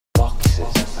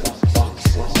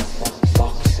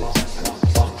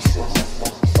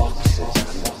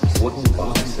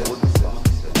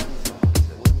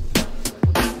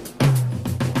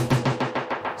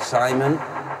Simon,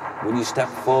 will you step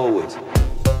forward?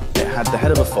 It had the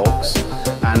head of a fox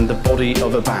and the body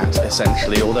of a bat,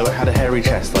 essentially, although it had a hairy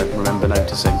chest, I remember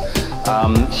noticing.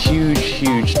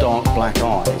 Huge, dark black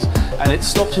eyes. And it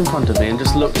stopped in front of me and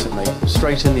just looked at me,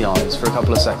 straight in the eyes, for a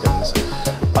couple of seconds.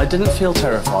 I didn't feel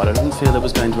terrified, I didn't feel it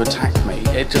was going to attack me.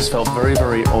 It just felt very,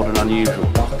 very odd and unusual.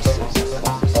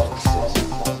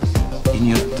 In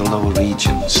the lower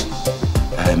regions,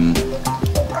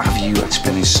 have you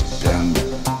experienced...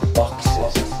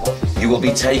 You will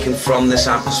be taken from this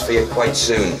atmosphere quite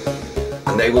soon,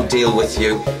 and they will deal with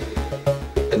you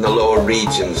in the lower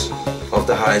regions of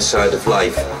the higher side of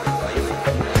life.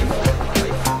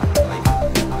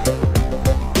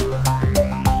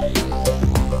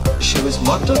 She was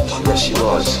mugged up? Yes, she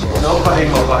was. Nobody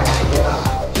back.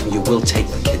 You will take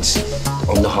the kids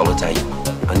on the holiday,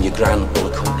 and your gran will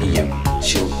accompany you.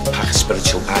 She'll pack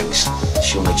spiritual bags.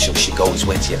 She'll make sure she goes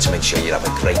with you to make sure you have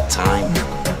a great time.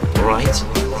 All right?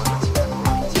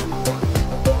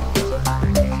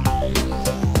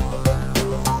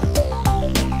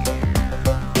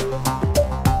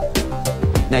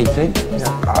 Nathan,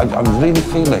 I really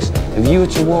feel this. If you were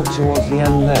to walk towards the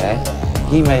end there,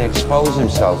 he may expose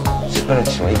himself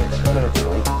spiritually.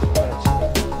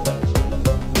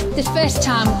 The first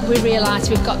time we realised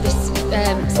we've got this,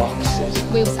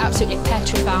 we was absolutely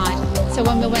petrified. So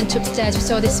when we went upstairs, we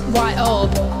saw this white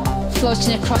orb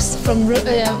floating across from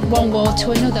one wall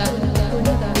to another.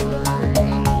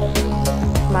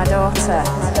 My daughter,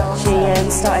 she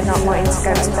started not wanting to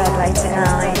go to bed late at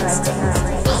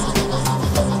night.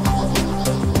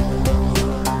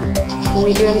 Can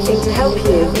we do anything to help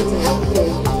you?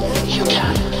 You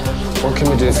can. What can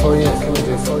we do for you?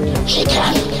 She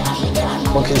can.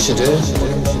 What can she do?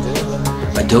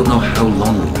 I don't know how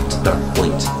long after that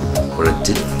point, where I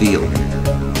did feel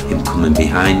him coming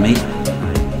behind me,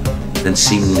 then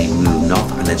seemingly moving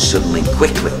off, and then suddenly,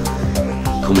 quickly,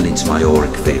 coming into my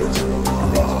auric field.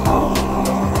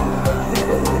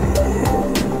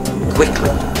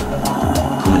 Quickly,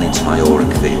 coming into my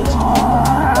auric field.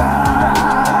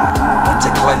 To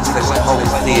cleanse this whole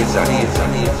theatre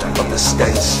of the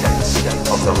stench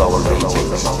of the lower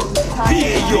regions.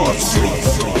 Hear your sleep.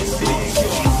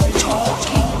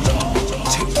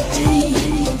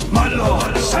 My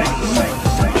lord, say.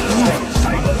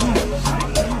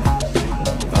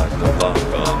 I'm no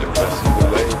longer on the crescent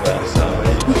wave outside.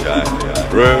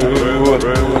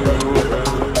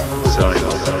 Sorry.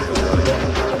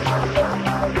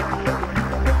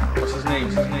 What's his name?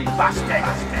 Bastard.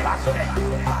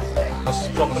 What's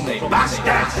his proper name? Bastard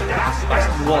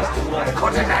what?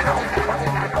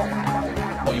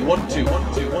 Oh, you want to.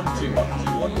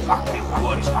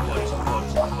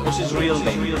 What's his real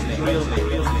name?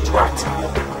 Twat.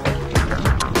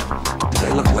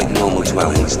 They look like normal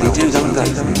dwellings. They do, don't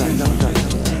they? Don't they?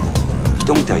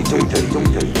 Don't they? Don't they?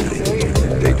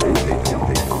 They do.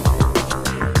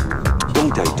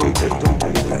 Don't they? Don't they? Don't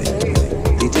they?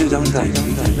 They do, don't they?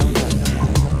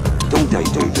 Don't they?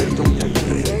 Don't they? Don't they?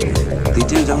 They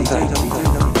do, don't they?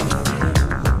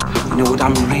 You know what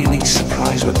I'm really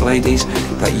surprised with, ladies?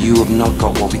 That you have not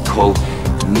got what we call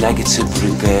negative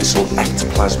reversal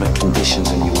ectoplasmic conditions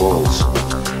in your walls.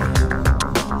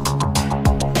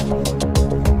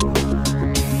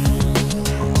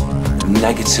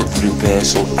 Negative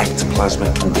reversal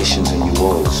ectoplasmic conditions in your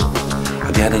walls.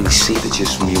 Have you had any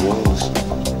seepages from your walls?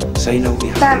 Say no, we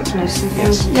have. Dampness and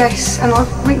things, yes, and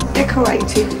I've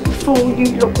redecorated before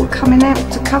you lot were coming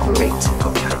out to cover it.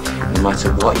 Okay. No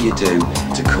matter what you do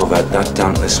to cover that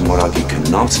dampness and what have you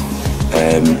cannot,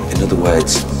 in other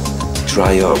words,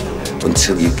 dry up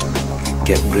until you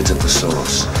get rid of the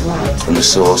source. Right. And the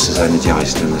source is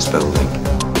energised in this building.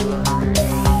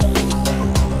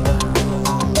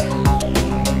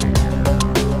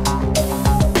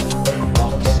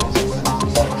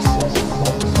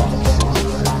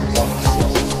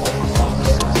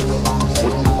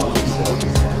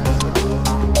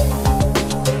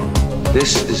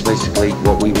 This is basically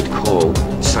what we would call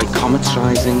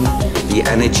psychometrizing the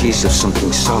energies of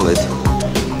something solid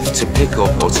to pick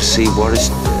up or to see what is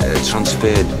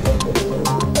transferred.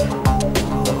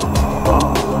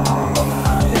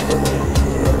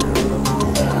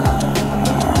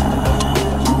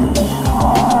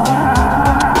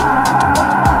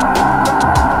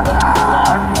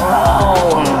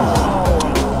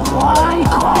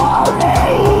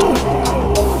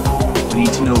 We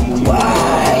need to know who you are.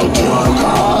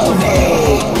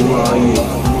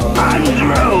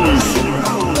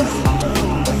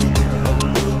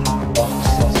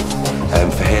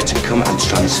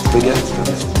 transfigure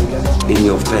in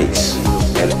your face.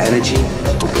 Their energy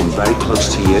will come very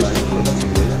close to you,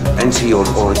 enter your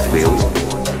auric field.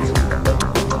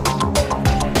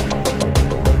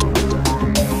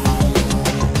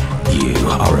 You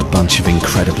are a bunch of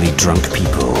incredibly drunk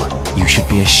people. You should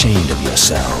be ashamed of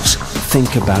yourselves.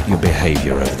 Think about your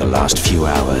behavior over the last few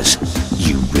hours.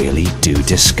 You really do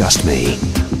disgust me.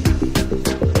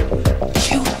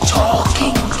 You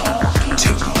talking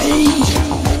to me?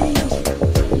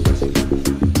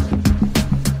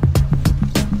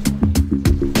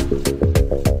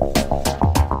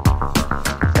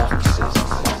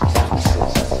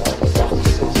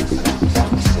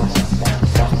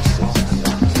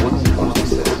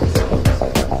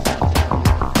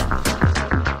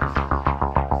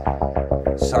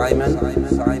 Simon,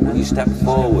 will you step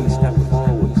forward? Step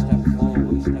forward, step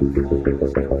forward, step forward,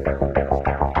 step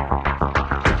forward.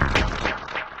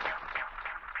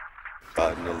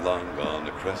 Riding along on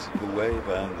the crest of the wave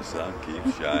and the sun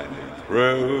keeps shining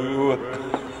through.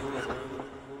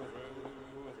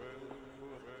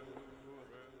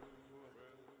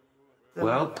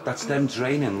 Well, that's them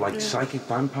draining like psychic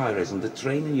vampires, and they're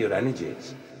draining your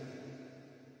energies.